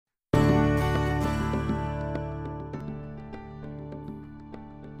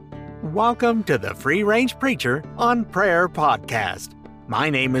Welcome to the Free Range Preacher on Prayer podcast.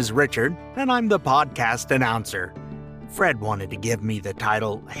 My name is Richard, and I'm the podcast announcer. Fred wanted to give me the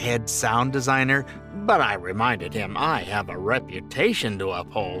title Head Sound Designer, but I reminded him I have a reputation to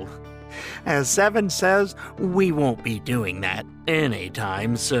uphold. As Seven says, we won't be doing that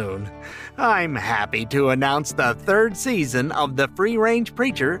anytime soon. I'm happy to announce the third season of the Free Range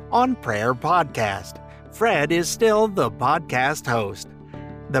Preacher on Prayer podcast. Fred is still the podcast host.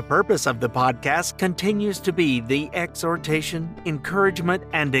 The purpose of the podcast continues to be the exhortation, encouragement,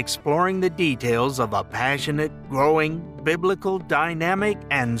 and exploring the details of a passionate, growing, biblical, dynamic,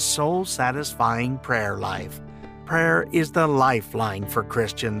 and soul-satisfying prayer life. Prayer is the lifeline for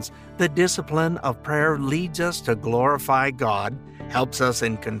Christians. The discipline of prayer leads us to glorify God, helps us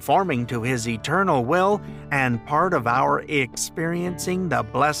in conforming to His eternal will, and part of our experiencing the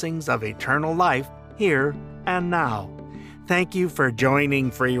blessings of eternal life here and now. Thank you for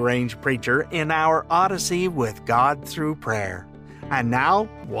joining Free Range Preacher in our odyssey with God through prayer. And now,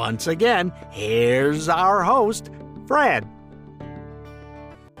 once again, here's our host, Fred.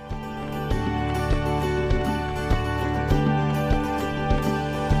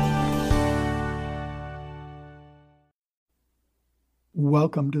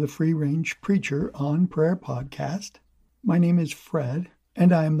 Welcome to the Free Range Preacher on Prayer podcast. My name is Fred,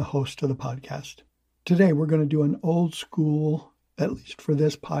 and I am the host of the podcast. Today we're going to do an old school, at least for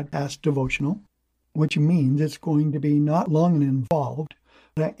this podcast, devotional, which means it's going to be not long and involved,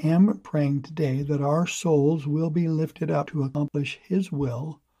 but I am praying today that our souls will be lifted up to accomplish His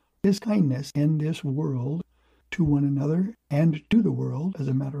will, His kindness in this world, to one another and to the world, as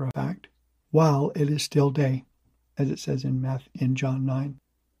a matter of fact, while it is still day, as it says in John 9.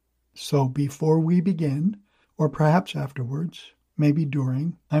 So before we begin, or perhaps afterwards, maybe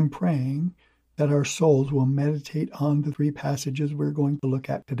during, I'm praying that our souls will meditate on the three passages we're going to look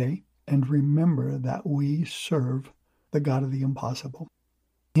at today and remember that we serve the God of the impossible.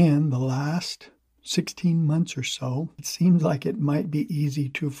 In the last 16 months or so, it seems like it might be easy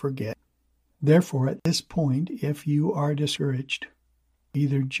to forget. Therefore, at this point, if you are discouraged,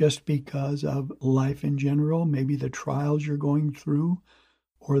 either just because of life in general, maybe the trials you're going through,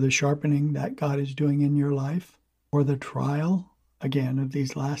 or the sharpening that God is doing in your life, or the trial, again, of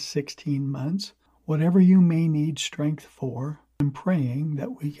these last 16 months, whatever you may need strength for, I'm praying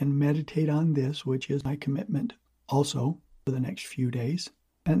that we can meditate on this, which is my commitment also for the next few days,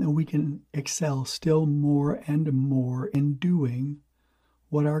 and that we can excel still more and more in doing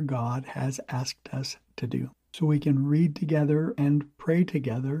what our God has asked us to do. So we can read together and pray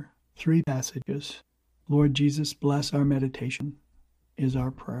together three passages. Lord Jesus, bless our meditation, is our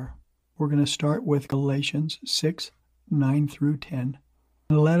prayer. We're going to start with Galatians 6, 9 through 10.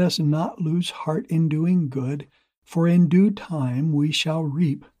 Let us not lose heart in doing good, for in due time we shall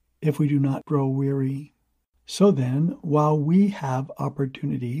reap if we do not grow weary. So then, while we have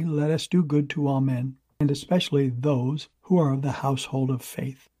opportunity, let us do good to all men, and especially those who are of the household of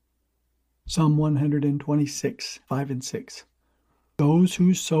faith. Psalm 126, 5 and 6. Those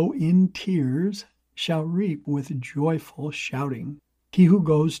who sow in tears shall reap with joyful shouting. He who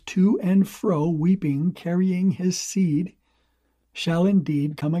goes to and fro weeping, carrying his seed, shall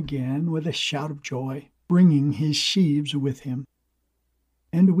indeed come again with a shout of joy, bringing his sheaves with him.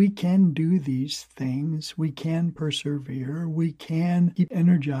 And we can do these things, we can persevere, we can keep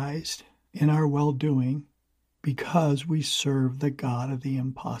energized in our well-doing because we serve the God of the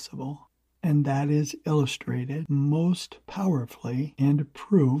impossible. And that is illustrated most powerfully and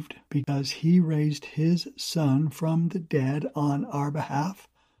proved because He raised His Son from the dead on our behalf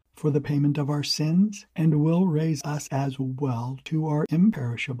for the payment of our sins, and will raise us as well to our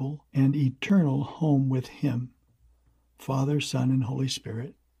imperishable and eternal home with Him, Father, Son, and Holy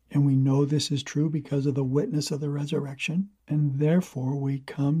Spirit. And we know this is true because of the witness of the resurrection, and therefore we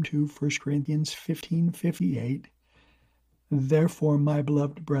come to 1 Corinthians 15:58. Therefore, my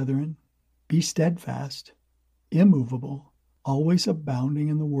beloved brethren, be steadfast, immovable, always abounding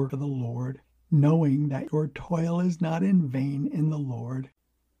in the work of the Lord, knowing that your toil is not in vain in the Lord.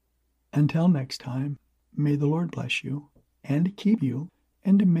 Until next time, may the Lord bless you and keep you,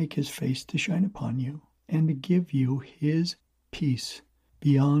 and to make His face to shine upon you, and to give you His peace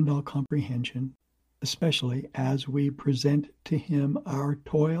beyond all comprehension, especially as we present to Him our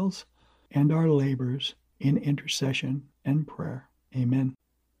toils and our labors in intercession and prayer. Amen.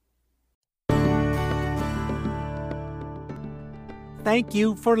 Thank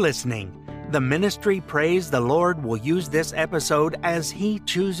you for listening. The ministry prays the Lord will use this episode as He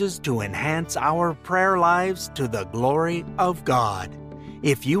chooses to enhance our prayer lives to the glory of God.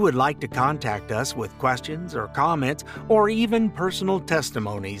 If you would like to contact us with questions or comments or even personal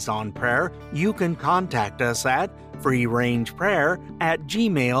testimonies on prayer, you can contact us at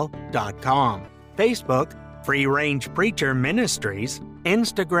freerangeprayer@gmail.com, Facebook, Free Range Preacher Ministries,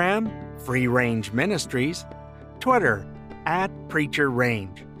 Instagram, Free Range Ministries, Twitter,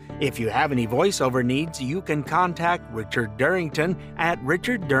 @PreacherRange. If you have any voiceover needs, you can contact Richard Durrington at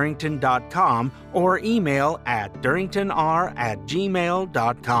richarddurrington.com or email at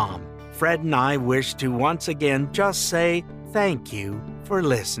durringtonr@gmail.com. Fred and I wish to once again just say thank you for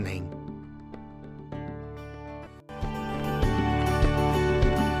listening.